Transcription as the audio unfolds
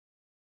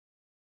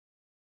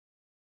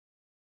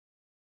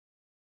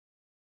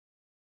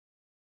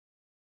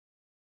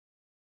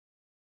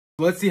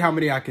Let's see how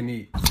many I can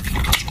eat.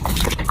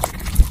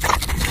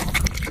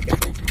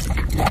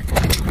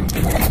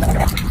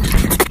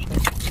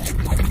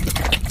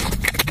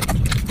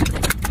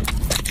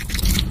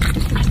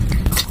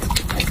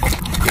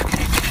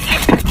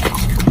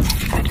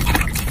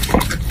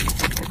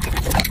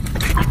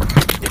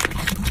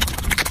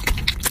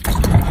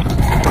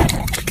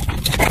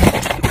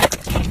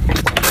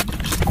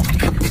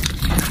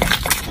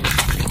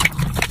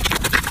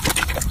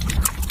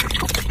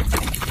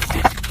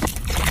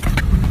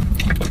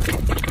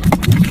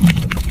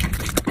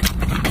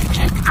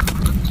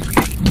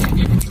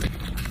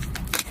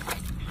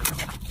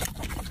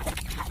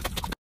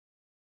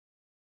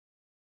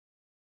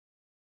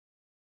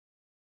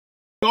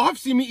 Y'all have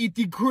seen me eat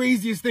the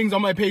craziest things on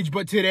my page,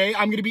 but today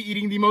I'm gonna be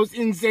eating the most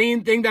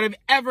insane thing that I've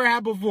ever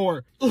had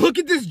before. Look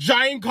at this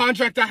giant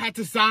contract I had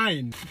to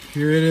sign.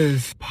 Here it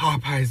is,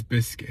 Popeye's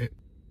biscuit.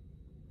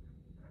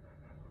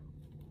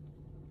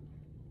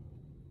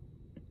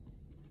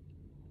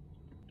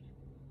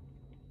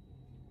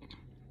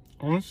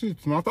 Honestly,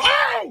 it's not the—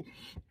 Oh!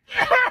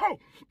 Ow!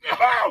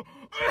 Ow!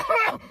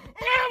 Oh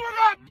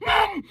my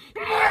God!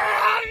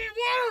 I need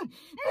water!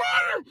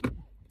 Water!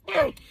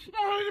 Oh,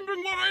 I didn't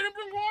bring water. I didn't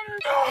bring water.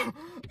 Oh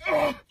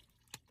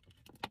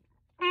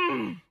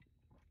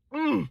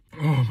my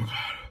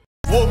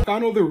God.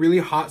 Found all the really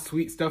hot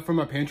sweet stuff from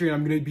my pantry, and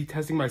I'm gonna be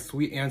testing my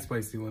sweet and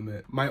spicy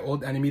limit. My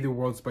old enemy, the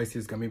world's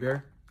spiciest gummy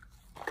bear.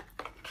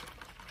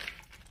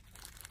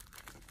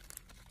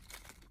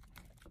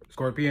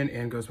 Scorpion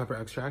and ghost pepper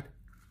extract.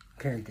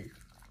 Candy.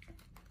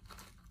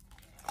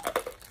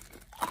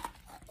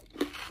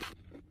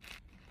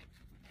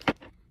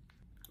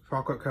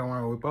 Chocolate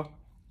Carolina Reaper.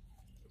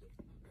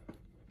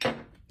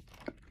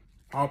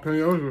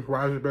 Jalapenos with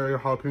raspberry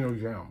jalapeno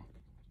jam.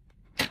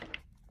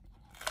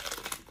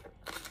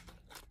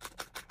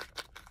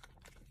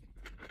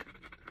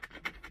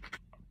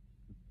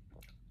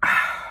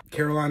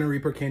 Carolina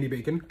Reaper candy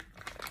bacon.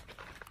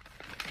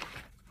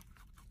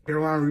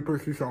 Carolina Reaper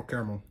sea salt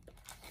caramel.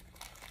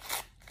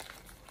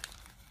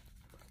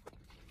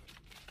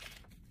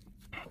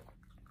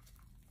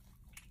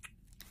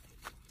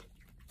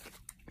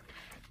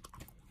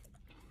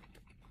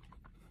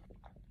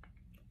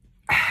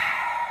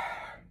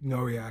 No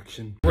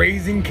reaction.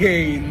 Raising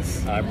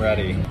Cane's. I'm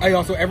ready.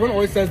 Everyone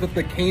always says that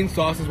the cane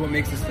sauce is what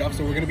makes the stuff,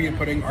 so we're gonna be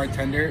putting our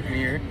tender in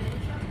here.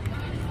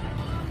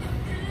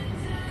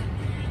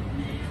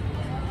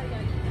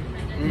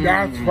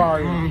 That's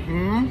fire.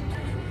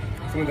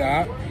 Some of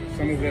that,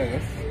 some of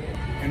this,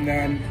 and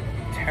then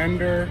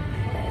tender.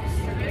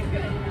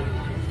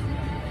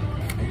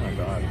 Oh my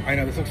God. I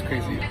know, this looks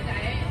crazy.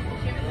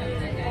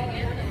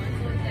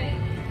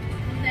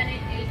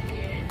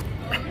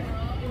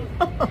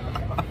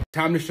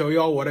 Time to show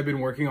y'all what I've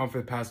been working on for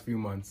the past few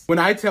months. When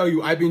I tell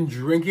you I've been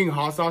drinking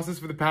hot sauces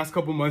for the past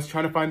couple months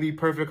trying to find the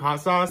perfect hot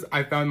sauce,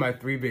 I found my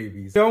 3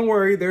 babies. Don't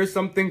worry, there's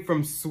something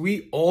from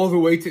sweet all the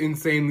way to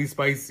insanely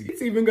spicy.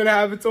 It's even gonna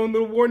have its own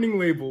little warning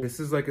label. This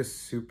is like a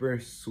super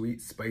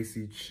sweet,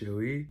 spicy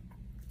chili.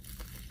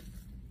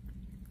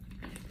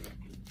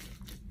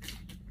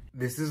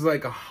 This is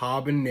like a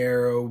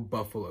habanero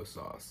buffalo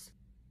sauce.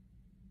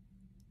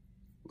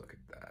 Look at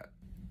that.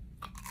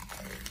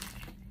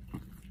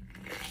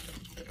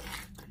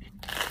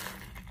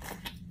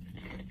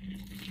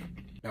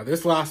 Now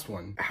this last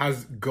one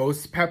has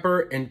ghost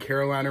pepper and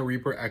Carolina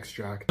Reaper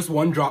extract. This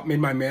one drop made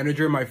my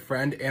manager, my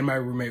friend, and my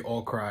roommate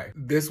all cry.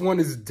 This one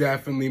is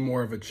definitely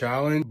more of a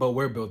challenge, but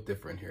we're built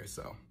different here,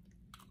 so.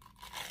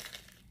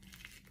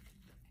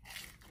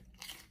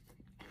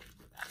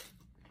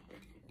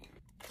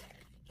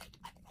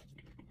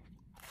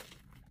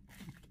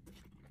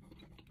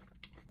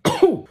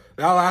 Oh,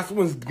 that last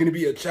one's gonna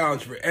be a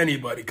challenge for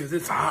anybody because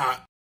it's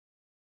hot.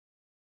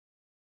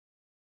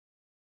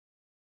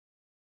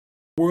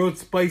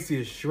 World's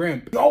spiciest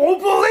shrimp. You won't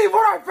believe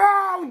what I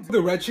found! The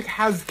red chick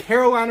has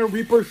Carolina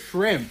Reaper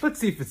shrimp. Let's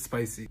see if it's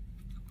spicy.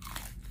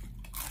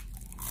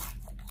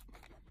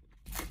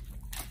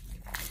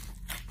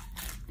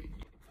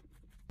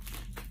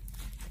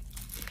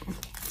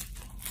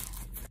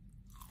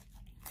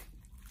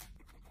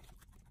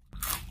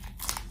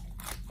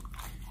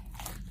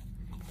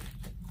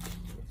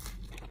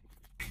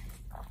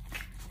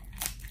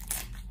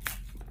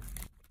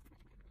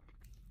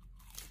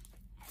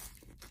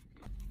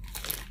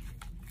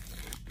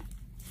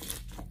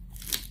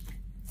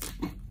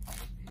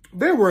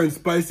 They weren't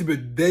spicy,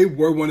 but they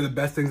were one of the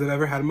best things I've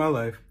ever had in my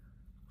life.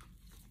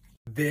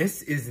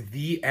 This is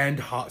the end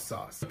hot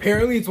sauce.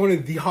 Apparently, it's one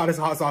of the hottest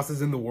hot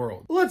sauces in the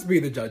world. Let's be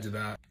the judge of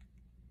that.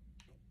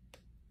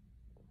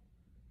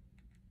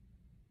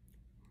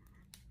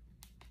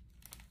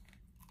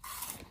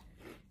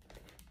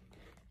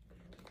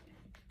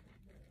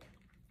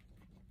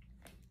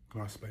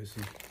 Oh,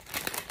 spicy.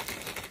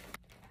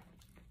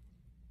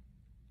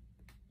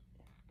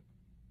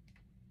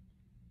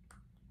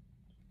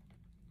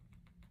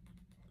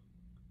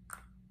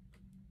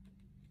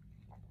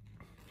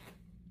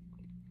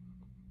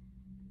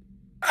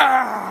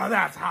 Ah,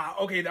 that's hot.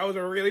 Okay, that was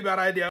a really bad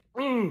idea.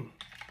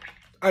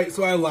 Alright,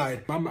 so I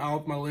lied. My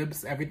mouth, my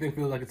lips, everything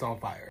feels like it's on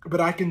fire. But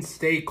I can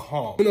stay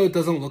calm. Even though it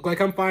doesn't look like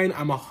I'm fine,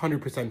 I'm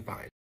 100%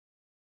 fine.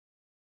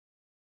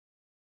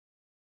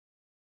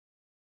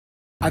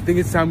 I think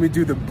it's time we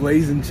do the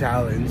blazing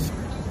challenge.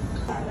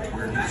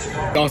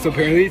 Also,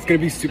 apparently it's gonna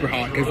be super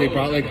hot because they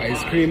brought like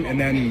ice cream and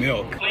then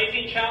milk.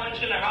 Blazing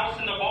challenge in the house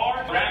in the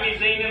bar.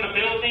 Ramizeinn in the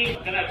building.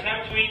 Gonna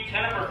attempt to eat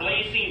 10 of our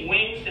blazing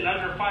wings in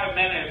under 5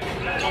 minutes.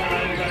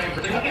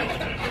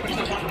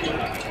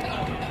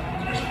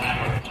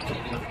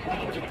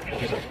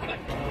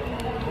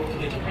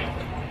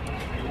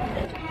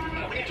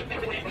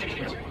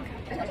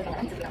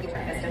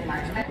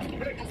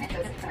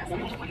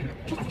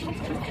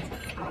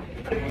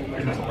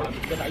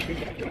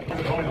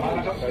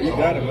 You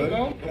got it, bud.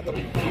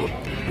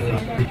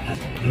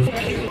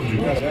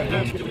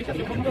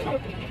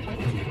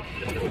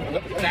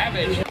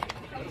 Savage.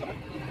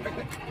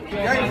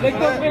 Lick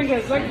those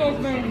fingers, lick those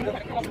fingers.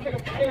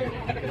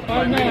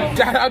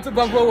 Shout out to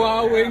Buffalo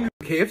Wild Wings.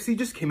 KFC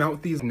just came out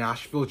with these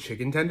Nashville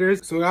chicken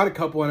tenders. So I got a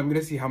couple and I'm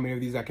gonna see how many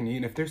of these I can eat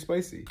and if they're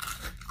spicy.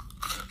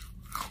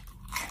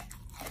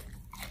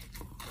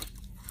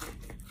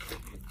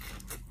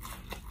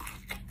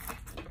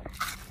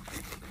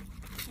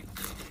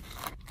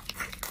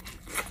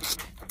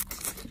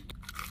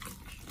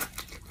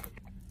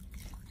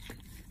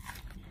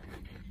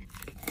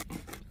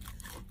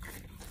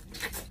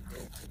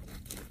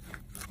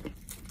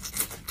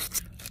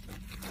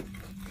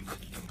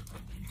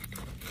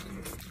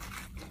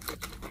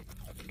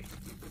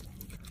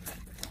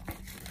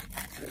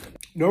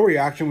 No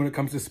reaction when it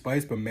comes to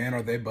spice, but man,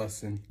 are they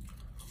busting.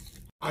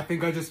 I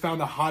think I just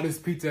found the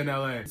hottest pizza in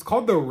LA. It's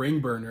called the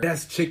Ring Burner. It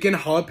has chicken,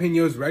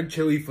 jalapenos, red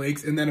chili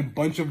flakes, and then a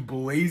bunch of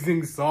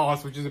blazing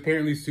sauce, which is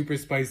apparently super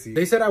spicy.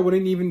 They said I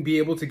wouldn't even be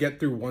able to get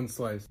through one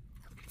slice.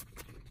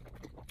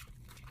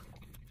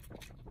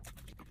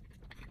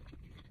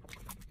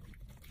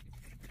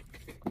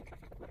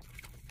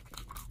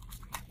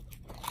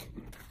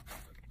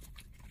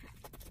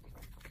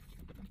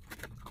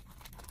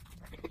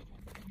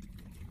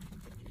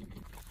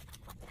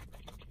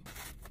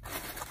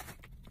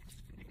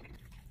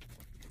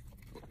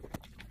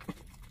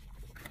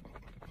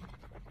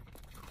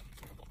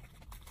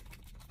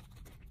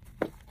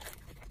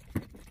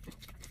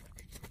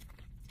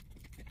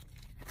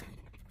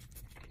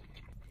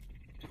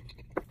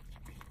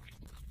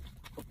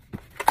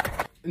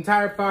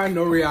 Entire fine,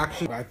 no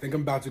reaction. I think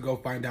I'm about to go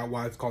find out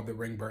why it's called the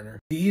Ring Burner.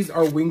 These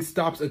are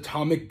Wingstop's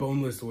Atomic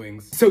Boneless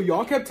Wings. So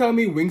y'all kept telling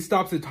me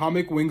Wingstop's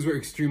Atomic Wings were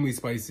extremely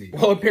spicy.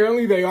 Well,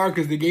 apparently they are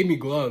because they gave me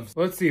gloves.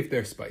 Let's see if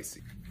they're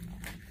spicy.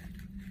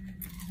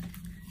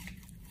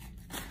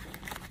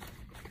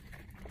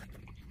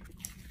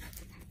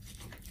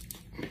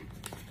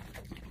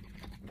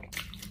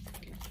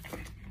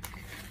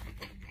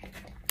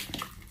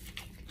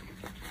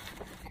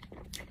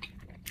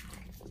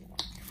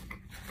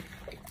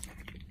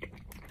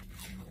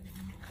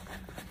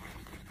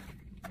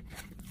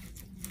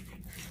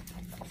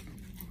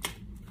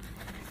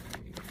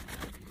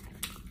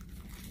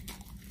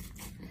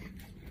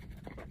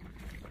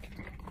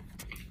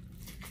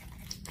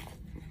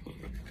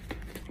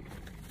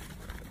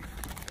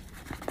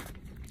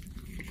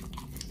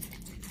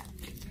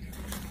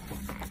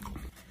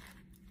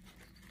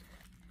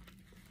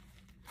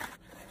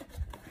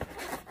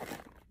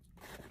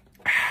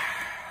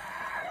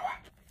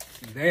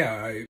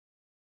 They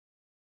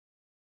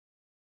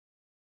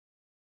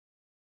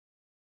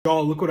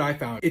Y'all, look what I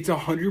found. It's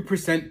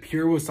 100%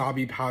 pure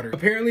wasabi powder.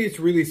 Apparently it's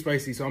really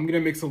spicy, so I'm gonna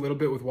mix a little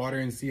bit with water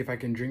and see if I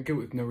can drink it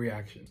with no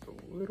reaction. Just a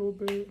little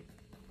bit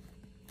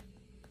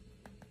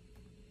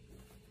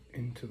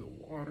into the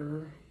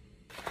water.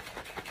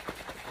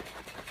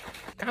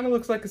 Kind of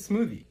looks like a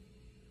smoothie.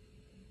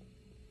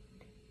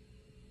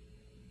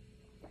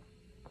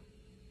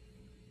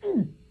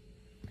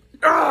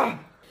 Ah!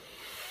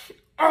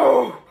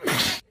 Oh!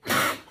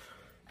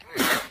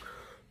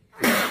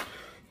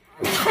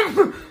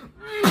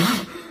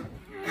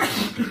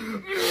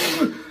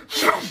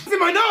 It's in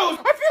my nose!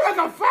 I feel like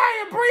a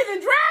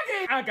fire-breathing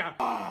dragon! I got...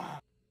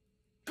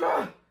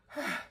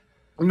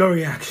 No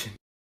reaction.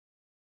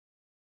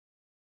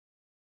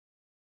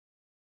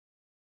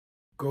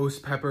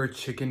 Ghost pepper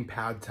chicken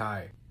pad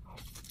thai.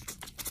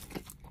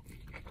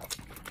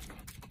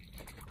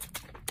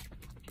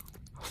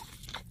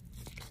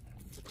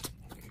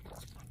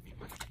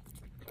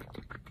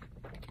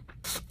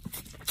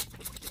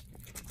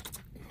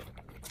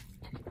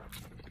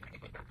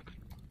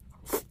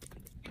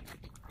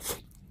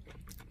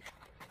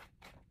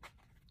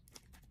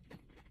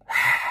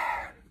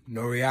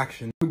 No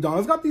reaction.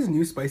 McDonald's got these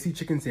new spicy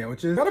chicken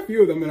sandwiches. Got a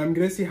few of them and I'm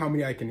gonna see how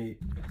many I can eat.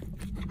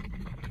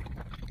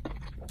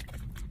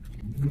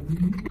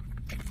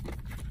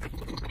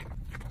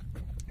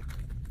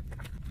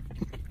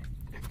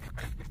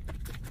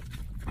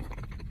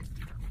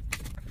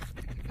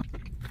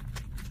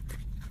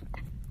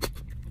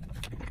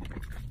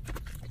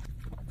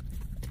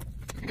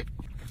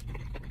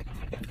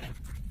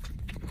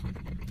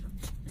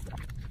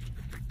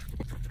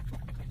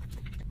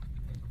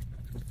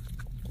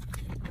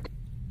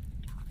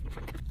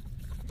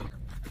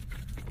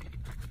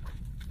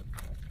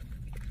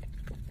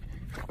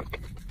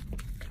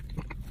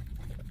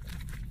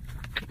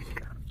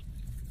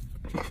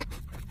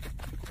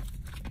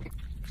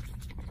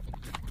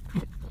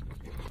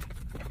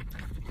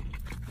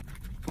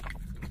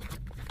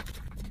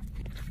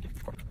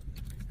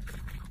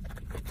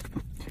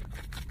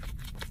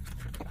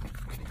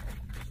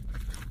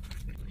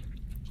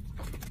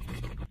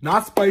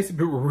 Not spicy,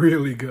 but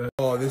really good.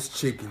 Oh, this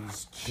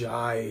chicken's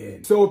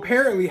giant. So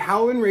apparently,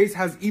 Howlin' Ray's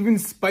has even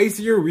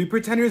spicier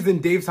Reaper tenders than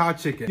Dave's Hot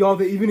Chicken. Y'all,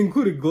 they even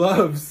included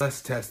gloves.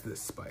 Let's test this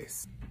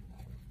spice.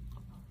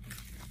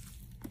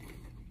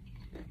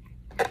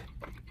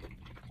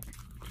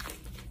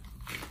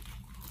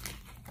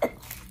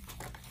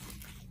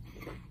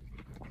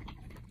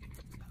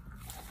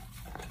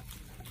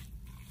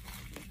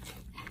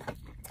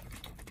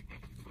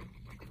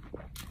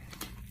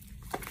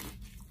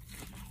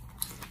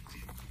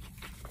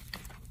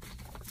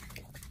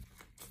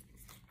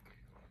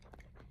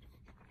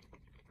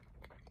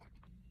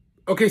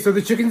 Okay, so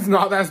the chicken's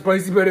not that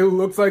spicy, but it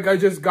looks like I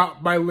just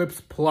got my lips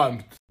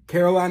plumped.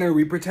 Carolina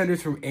Reaper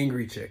tenders from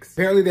Angry Chicks.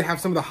 Apparently they have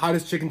some of the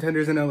hottest chicken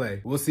tenders in LA.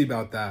 We'll see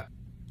about that.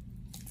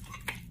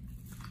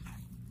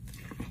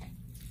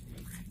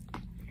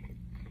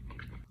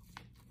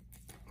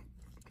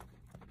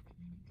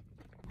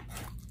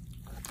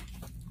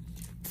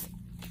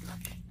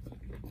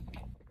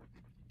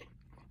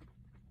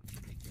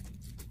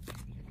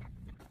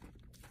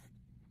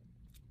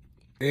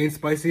 It ain't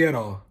spicy at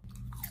all.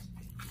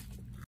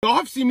 Y'all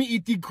have seen me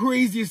eat the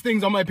craziest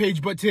things on my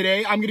page, but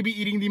today I'm gonna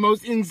be eating the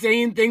most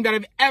insane thing that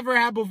I've ever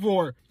had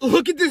before.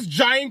 Look at this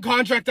giant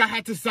contract I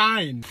had to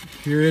sign.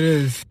 Here it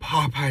is,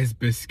 Popeye's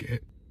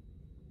biscuit.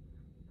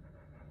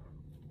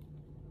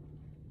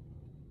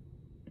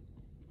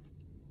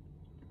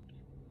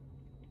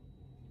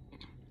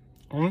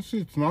 Honestly,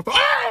 it's not the—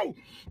 Oh!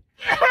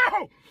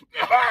 Ow!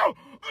 Ow!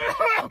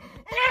 Oh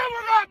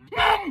my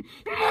God!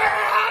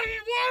 I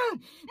need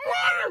water!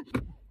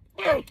 Water!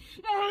 Oh,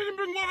 I didn't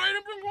bring water. I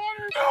didn't bring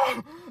water.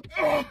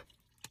 Oh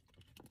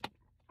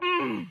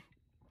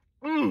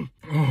my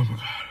God.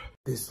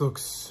 This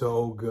looks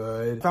so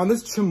good. Found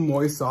this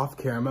chamoy soft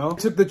caramel.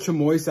 Took the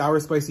chamoy sour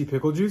spicy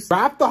pickle juice,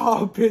 wrapped the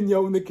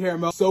jalapeno in the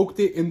caramel, soaked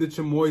it in the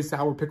chamoy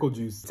sour pickle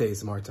juice.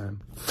 It's ASMR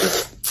time.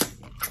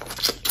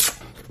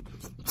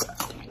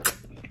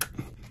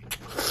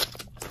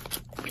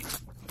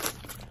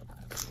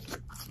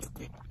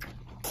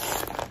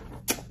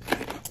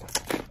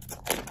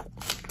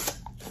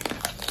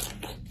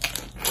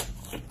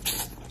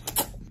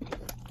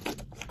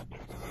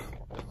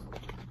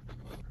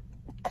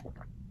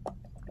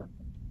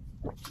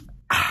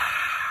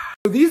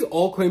 So these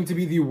all claim to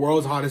be the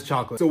world's hottest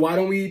chocolate. So why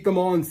don't we eat them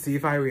all and see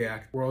if I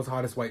react? World's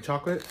hottest white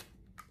chocolate.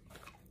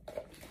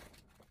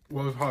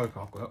 World's hottest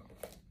chocolate.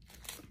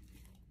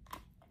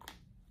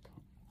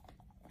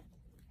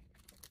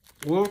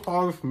 World's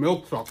hottest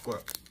milk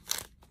chocolate.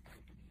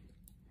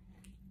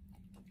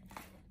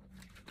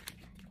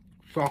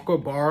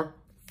 Chocolate bar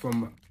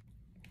from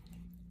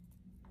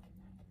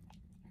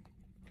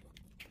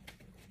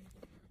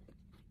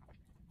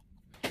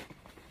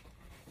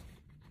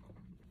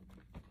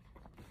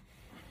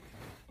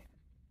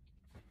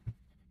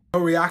no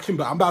reaction,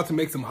 but I'm about to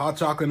make some hot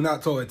chocolate in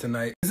that toilet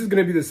tonight. This is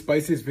gonna be the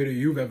spiciest video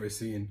you've ever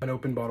seen. An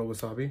open bottle of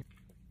wasabi.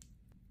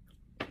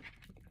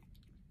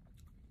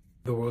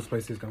 The world's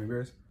spiciest gummy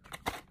bears.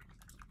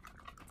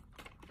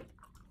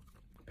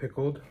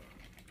 Pickled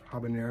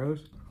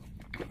habaneros.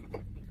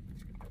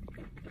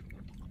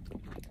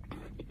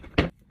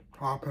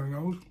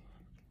 Jalapenos.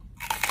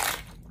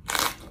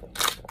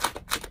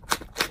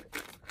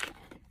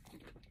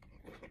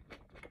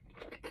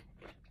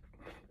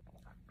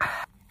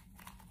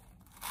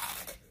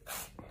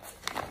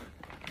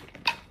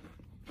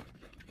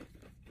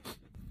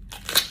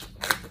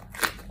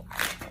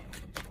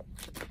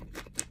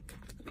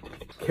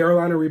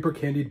 Carolina Reaper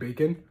candied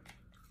bacon.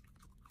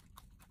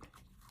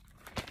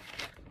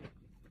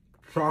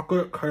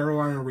 Chocolate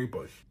Carolina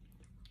Reapers.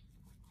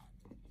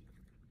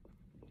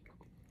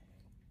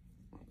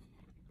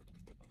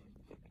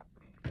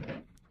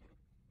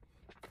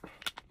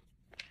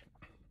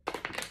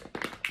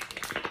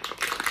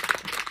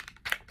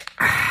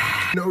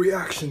 No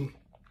reaction.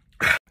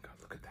 God,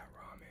 look at that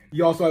ramen.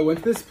 Y'all, so I went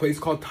to this place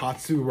called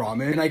Tatsu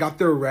Ramen, and I got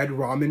their red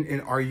ramen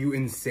in Are You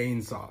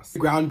Insane sauce. The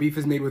ground beef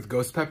is made with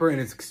ghost pepper, and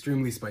it's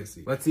extremely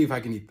spicy. Let's see if I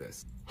can eat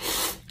this.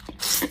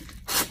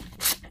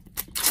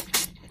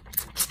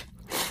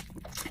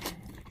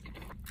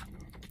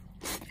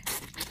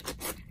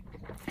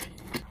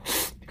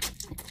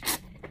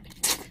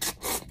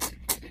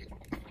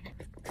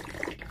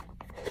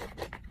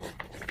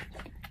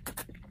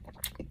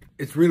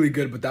 It's really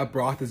good, but that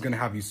broth is gonna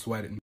have you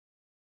sweating.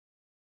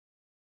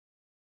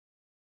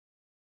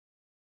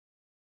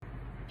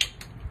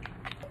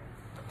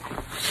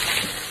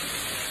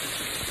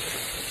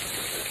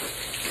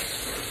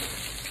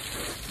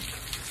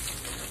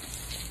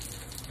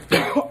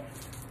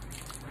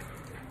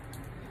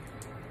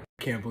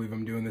 Can't believe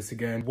I'm doing this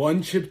again.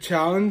 One chip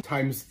challenge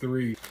times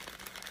 3.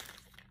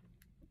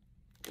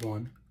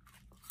 1.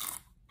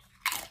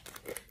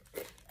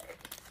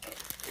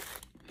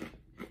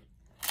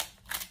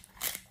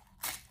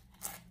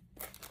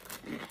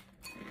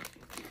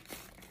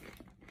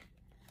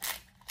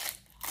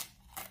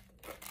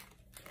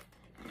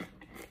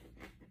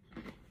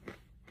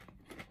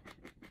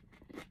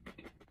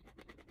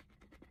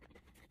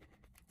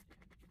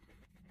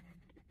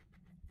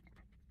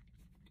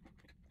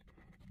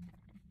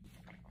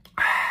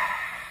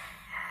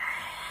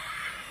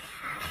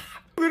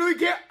 Literally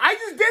can't. I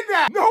just did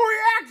that. No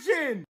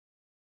reaction.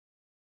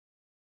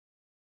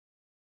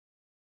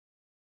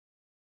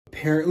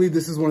 Apparently,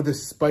 this is one of the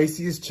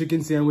spiciest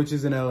chicken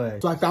sandwiches in LA.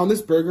 So I found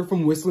this burger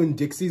from Whistling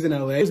Dixie's in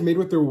LA. It was made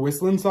with their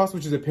whistling sauce,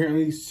 which is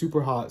apparently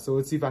super hot. So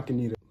let's see if I can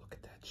eat it. Look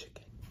at that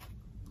chicken.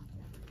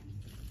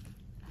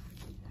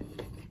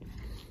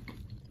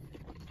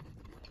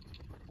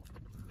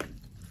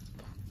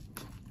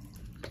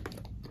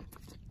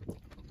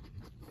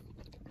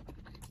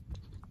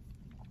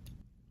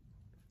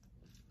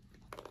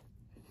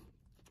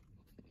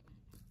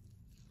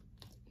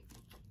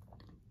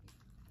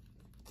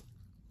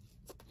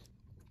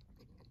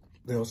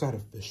 They also had a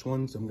fish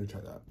one, so I'm gonna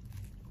try that.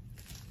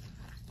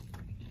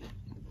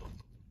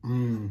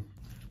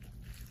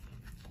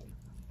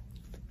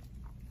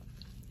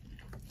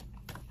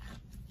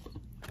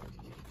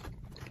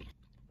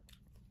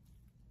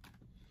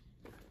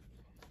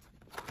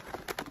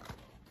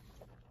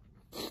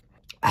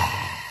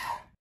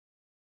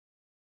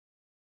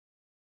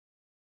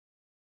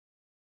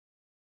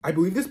 I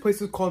believe this place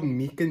is called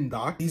Meek and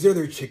Doc. These are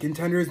their chicken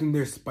tenders and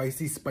their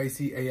spicy,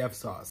 spicy AF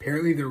sauce.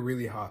 Apparently they're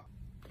really hot.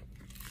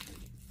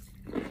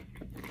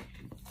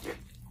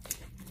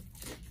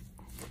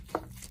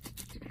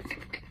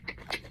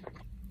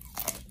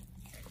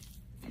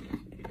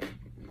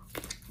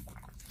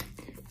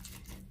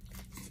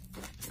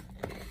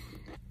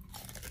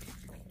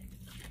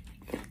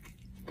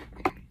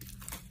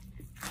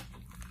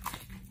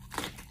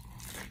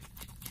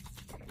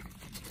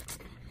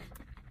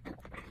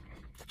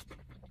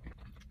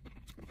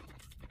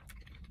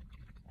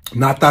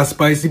 Not that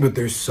spicy, but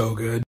they're so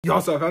good.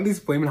 Also, I found these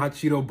Flamin' Hot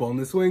Cheeto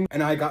boneless wings,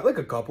 and I got like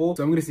a couple,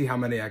 so I'm gonna see how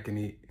many I can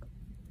eat.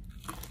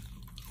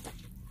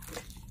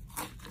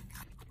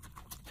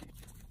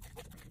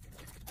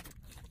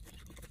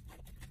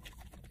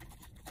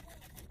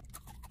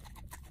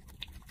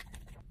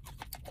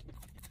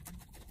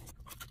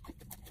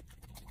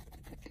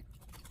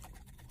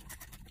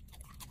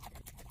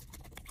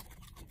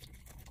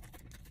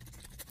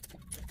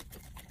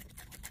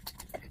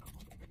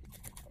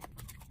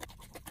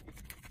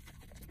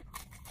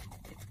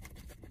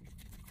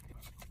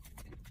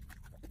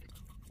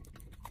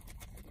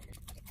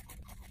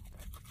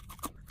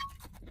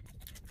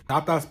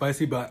 Not that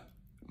spicy, but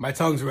my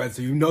tongue's red,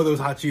 so you know those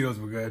hot Cheetos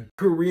were good.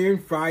 Korean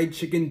fried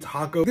chicken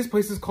taco. This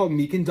place is called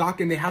Meek and Doc,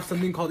 and they have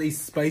something called a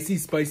spicy,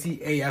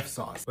 spicy AF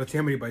sauce. Let's see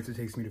how many bites it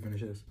takes me to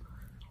finish this.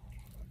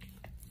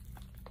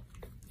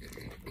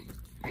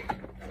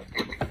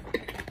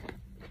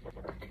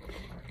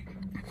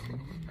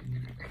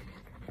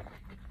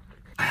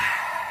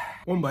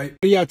 One bite.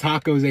 Yeah,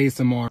 tacos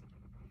ASMR.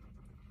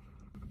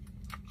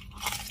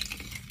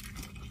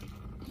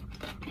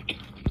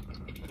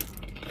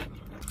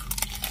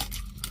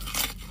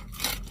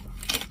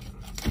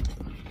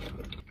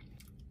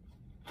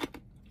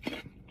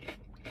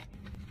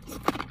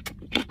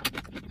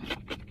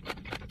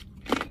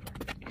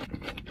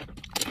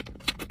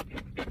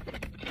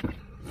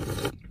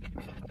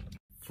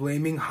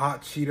 Flaming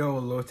hot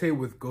Cheeto elote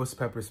with ghost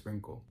pepper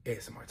sprinkle.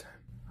 ASMR time.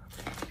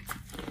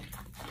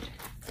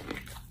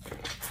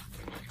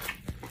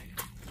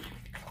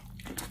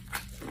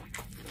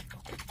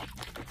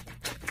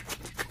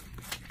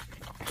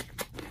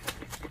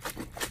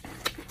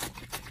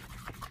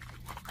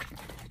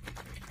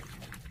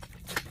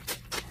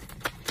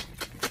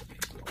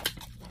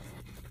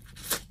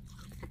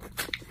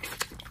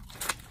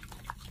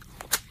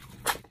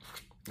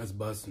 That's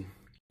busting.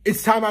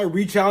 It's time I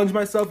re-challenge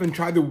myself and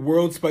try the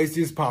world's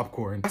spiciest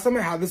popcorn. Last time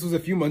I had this was a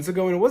few months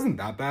ago and it wasn't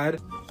that bad.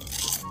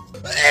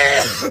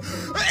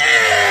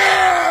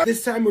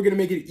 This time we're gonna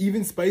make it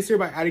even spicier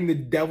by adding the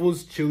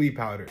devil's chili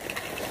powder.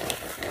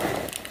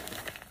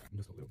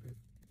 Just a little bit.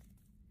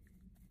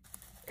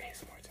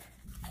 ASMR time.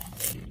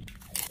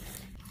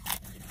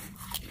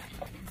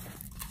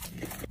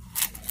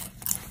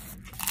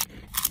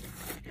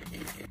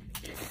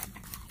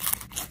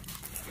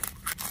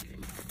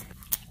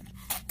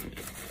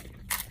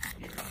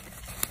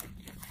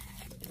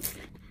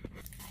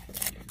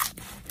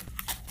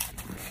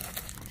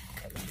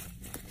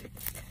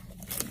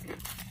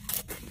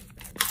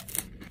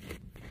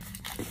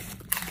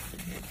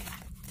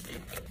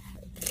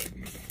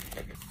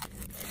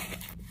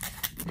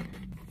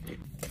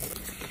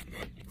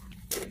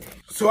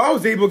 So I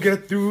was able to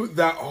get through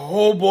that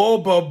whole bowl,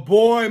 but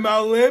boy, my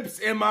lips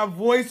and my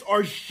voice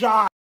are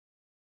shot.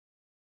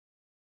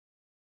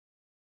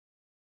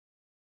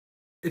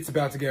 It's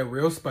about to get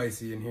real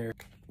spicy in here.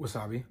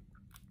 Wasabi.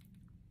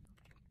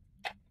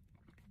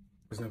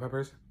 There's no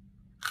peppers.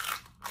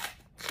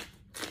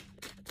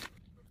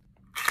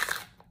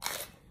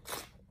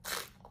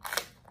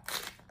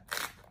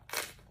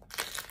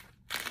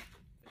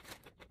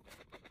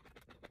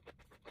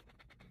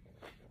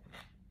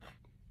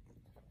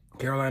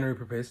 Carolina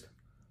Reaper paste.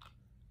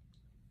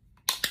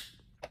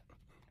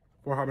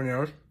 4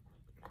 habaneros.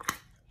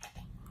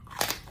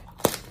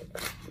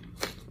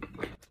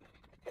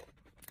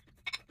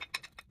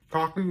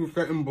 Coffee with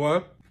fat and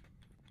blood.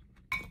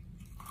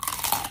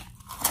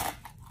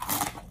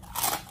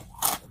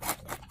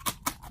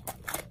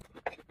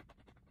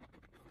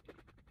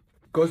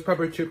 Ghost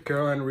pepper chip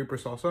Carolina Reaper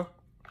salsa.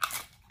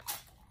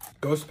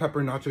 Ghost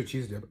pepper nacho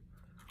cheese dip.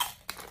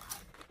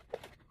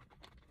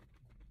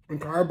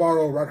 Entire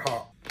bottle of Red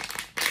Hot.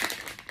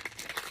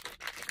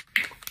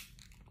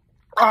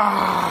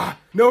 Ah,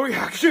 no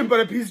reaction, but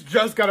a piece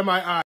just got in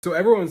my eye. So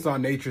everyone saw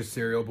Nature's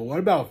cereal, but what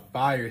about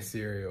Fire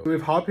cereal? We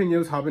have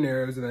jalapenos,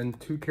 habaneros, and then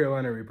 2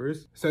 Carolina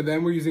Reapers. So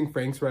then we're using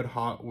Frank's Red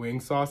Hot wing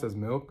sauce as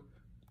milk.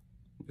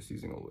 I'm just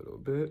using a little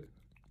bit.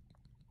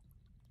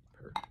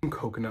 And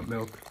coconut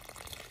milk.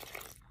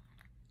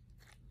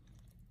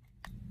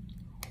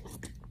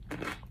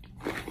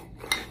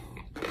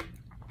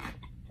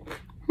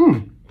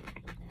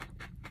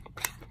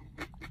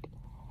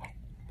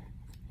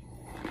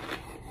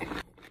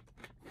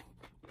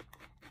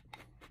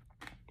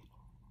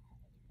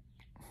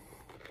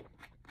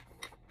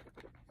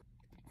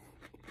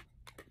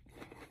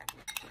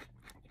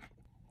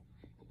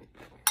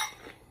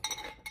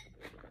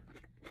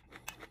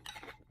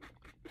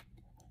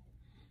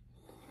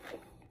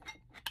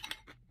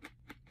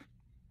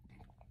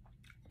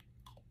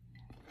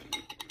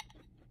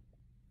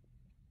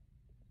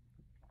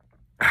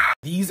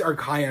 These are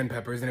cayenne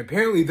peppers, and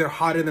apparently they're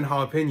hotter than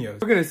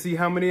jalapenos. We're gonna see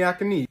how many I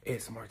can eat.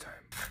 ASMR time.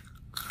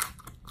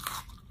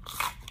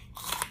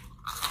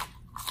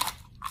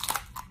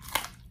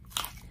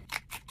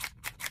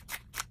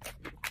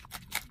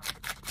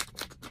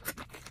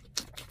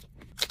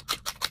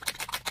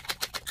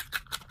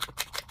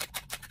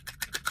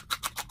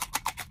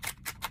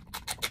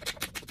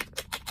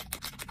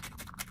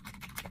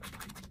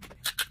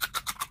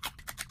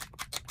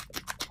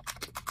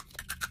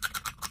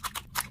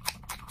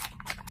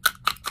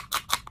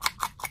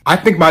 I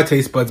think my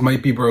taste buds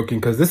might be broken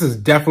because this is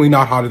definitely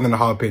not hotter than a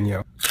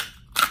jalapeno.